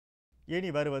இனி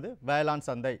வருவது வேளாண்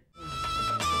சந்தை.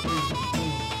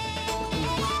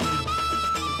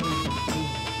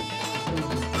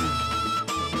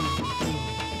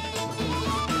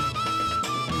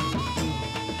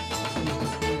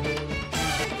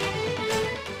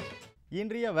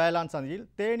 இன்றைய வேளாண் சந்தையில்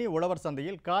தேனி உழவர்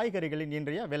சந்தையில் காய்கறிகளின்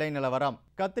இன்றைய விலை நிலவரம்.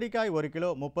 கத்திரிக்காய் 1 கிலோ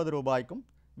 30 ரூபாய்க்கும்,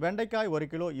 வெண்டைக்காய் 1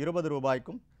 கிலோ 20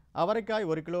 ரூபாய்க்கும், அவரைக்காய்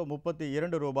 1 கிலோ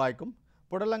 32 ரூபாய்க்கும்,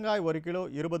 புடலங்காய் 1 கிலோ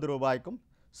 20 ரூபாய்க்கும்,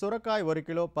 சுரக்காய் 1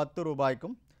 கிலோ 10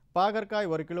 ரூபாய்க்கும், பாகற்காய்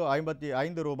 1 கிலோ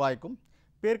 55 ரூபாய்க்கும்,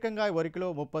 பீர்க்கங்காய் 1 கிலோ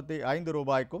 35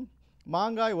 ரூபாய்க்கும்,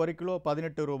 மாங்காய் 1 கிலோ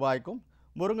 18 ரூபாய்க்கும்,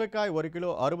 முருங்கைக்காய் 1 கிலோ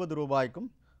 60 ரூபாய்க்கும்,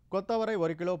 கொத்தவரை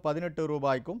 1 கிலோ 18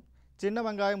 ரூபாய்க்கும், சின்ன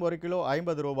வெங்காயம் 1 கிலோ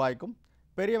 50 ரூபாய்க்கும்,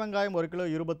 பெரிய வெங்காயம் 1 கிலோ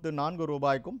 24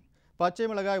 ரூபாய்க்கும், பச்சை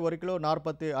மிளகாய் 1 கிலோ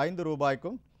 45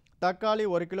 ரூபாய்க்கும், தக்காளி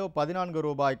 1 கிலோ 14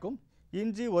 ரூபாய்க்கும்,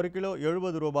 இஞ்சி 1 கிலோ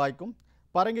 70 ரூபாய்க்கும்,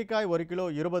 பரங்கிக்காய் 1 கிலோ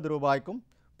 20 ரூபாய்க்கும்,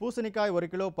 பூசணிக்காய் 1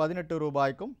 கிலோ 18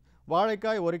 ரூபாய்க்கும்,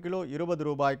 வாழைக்காய் 1 கிலோ 20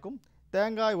 ரூபாய்க்கும்,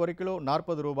 தேங்காய் 1 கிலோ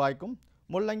 40 ரூபாய்க்கும்,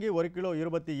 முள்ளங்கி 1 கிலோ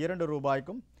 22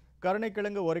 ரூபாய்க்கும்,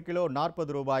 கருணைக்கிழங்கு 1 கிலோ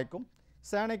 40 ரூபாய்க்கும்,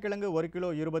 சேனைக்கிழங்கு 1 கிலோ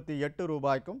 28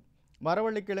 ரூபாய்க்கும்,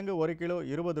 மரவள்ளிக்கிழங்கு 1 கிலோ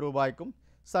 20 ரூபாய்க்கும்,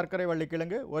 சர்க்கரை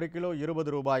வள்ளிக்கிழங்கு 1 கிலோ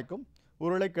 20 ரூபாய்க்கும்,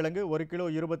 உருளைக்கிழங்கு 1 கிலோ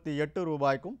 28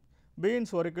 ரூபாய்க்கும்,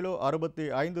 பீன்ஸ் 1 கிலோ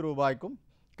 65 ரூபாய்க்கும்,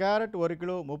 கேரட் 1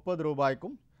 கிலோ 30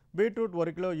 ரூபாய்க்கும், பீட்ரூட்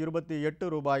 1 கிலோ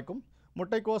 28 ரூபாய்க்கும்,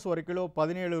 முட்டைக்கோஸ் 1 கிலோ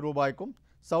 17 ரூபாய்க்கும்,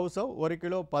 சவுசவ் 1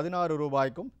 கிலோ 16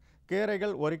 ரூபாய்க்கும்,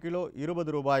 கீரைகள் 1 கிலோ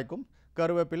 20 ரூபாய்க்கும்,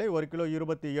 கருவேப்பிலை 1 கிலோ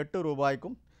 28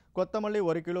 ரூபாய்க்கும், கொத்தமல்லி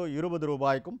 1 கிலோ 20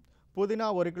 ரூபாய்க்கும், புதினா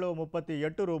 1 கிலோ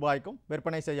 38 ரூபாய்க்கும்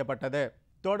விற்பனை செய்யப்பட்டது.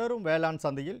 தொடரும் வேளாண்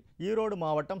சந்தையில் ஈரோடு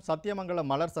மாவட்டம் சத்தியமங்கலம்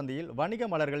மலர் சந்தையில் வணிக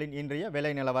மலர்களின் இன்றைய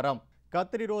விலை நிலவரம்.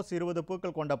 கத்திரி ரோஸ் 20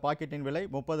 பூக்கள் கொண்ட பாக்கெட்டின் விலை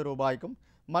 30 ரூபாய்க்கும்,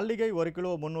 மல்லிகை 1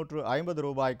 கிலோ 350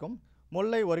 ரூபாய்க்கும்,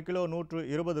 முல்லை 1 கிலோ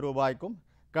 120 ரூபாய்க்கும்,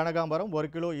 கனகாம்பரம் 1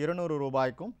 கிலோ 200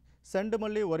 ரூபாய்க்கும்,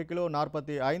 செண்டுமல்லி 1 கிலோ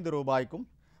 45 ரூபாய்க்கும்,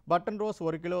 பட்டன் ரோஸ்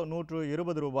 1 கிலோ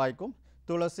 120 ரூபாய்க்கும்,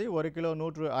 துளசி 1 கிலோ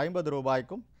 150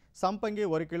 ரூபாய்க்கும், சம்பங்கி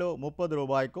 1 கிலோ 30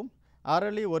 ரூபாய்க்கும்,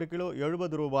 அரளி 1 கிலோ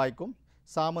 70 ரூபாய்க்கும்,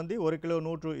 சாமந்தி 1 கிலோ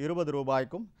 120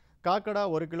 ரூபாய்க்கும், காக்கடா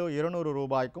 1 கிலோ 200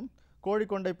 ரூபாய்க்கும்,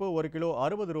 கோழிக்கொண்டைப்பூ 1 கிலோ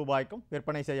 60 ரூபாய்க்கும்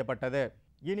விற்பனை செய்யப்பட்டது.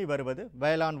 இனி வருவது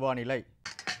வேளாண் வானிலை.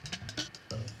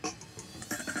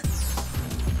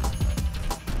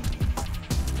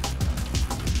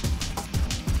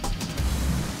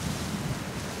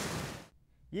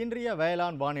 இன்றைய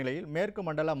வேளாண் வானிலையில் மேற்கு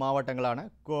மண்டல மாவட்டங்களான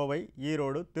கோவை,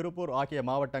 ஈரோடு, திருப்பூர் ஆகிய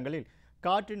மாவட்டங்களில்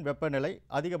காற்றின் வெப்பநிலை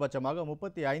அதிகபட்சமாக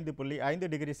 35.5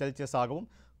 டிகிரி செல்சியஸாகவும்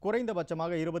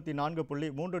குறைந்தபட்சமாக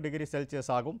 24.3 டிகிரி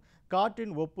செல்சியஸாகவும்,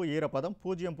 காற்றின் ஒப்பு ஈரப்பதம்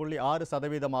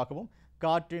 0.6%ஆகவும்,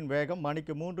 காற்றின் வேகம்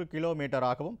மணிக்கு 3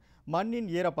 கிலோமீட்டராகவும், மண்ணின்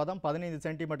ஈரப்பதம் 15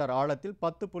 சென்டிமீட்டர் ஆழத்தில்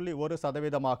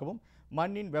 10.1%ஆகவும்,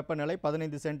 மண்ணின் வெப்பநிலை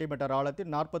 15 சென்டிமீட்டர் ஆழத்தில்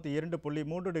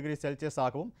 42.3 டிகிரி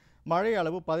செல்சியஸாகவும், மழை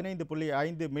அளவு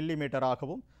 15.5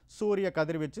 மில்லிமீட்டராகவும், சூரிய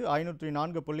கதிர்வீச்சு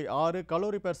 504.6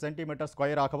 கலோரி பெர் சென்டிமீட்டர்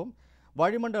ஸ்கொயராகவும்,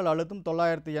 வளிமண்டல அழுத்தம்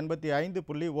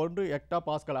 985.1 ஹெக்டா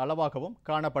பாஸ்கல் அளவாகவும்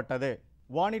காணப்பட்டது.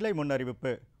 வானிலை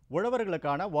முன்னறிவிப்பு.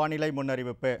 உழவர்களுக்கான வானிலை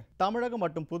முன்னறிவிப்பு. தமிழகம்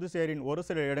மற்றும் புதுச்சேரியின் ஒரு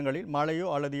சில இடங்களில் மழையோ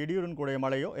அல்லது இடியுடன் கூடிய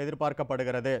மழையோ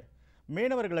எதிர்பார்க்கப்படுகிறது.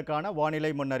 மீனவர்களுக்கான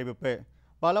வானிலை முன்னறிவிப்பு.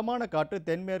 பலமான காற்று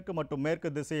தென்மேற்கு மற்றும் மேற்கு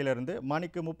திசையிலிருந்து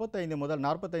மணிக்கு 35 முதல்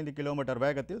 45 கிலோமீட்டர்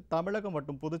வேகத்தில் தமிழகம்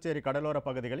மற்றும் புதுச்சேரி கடலோர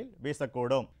பகுதிகளில்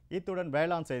வீசக்கூடும். இத்துடன்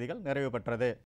வேளாண் செய்திகள் நிறைவு பெற்றது.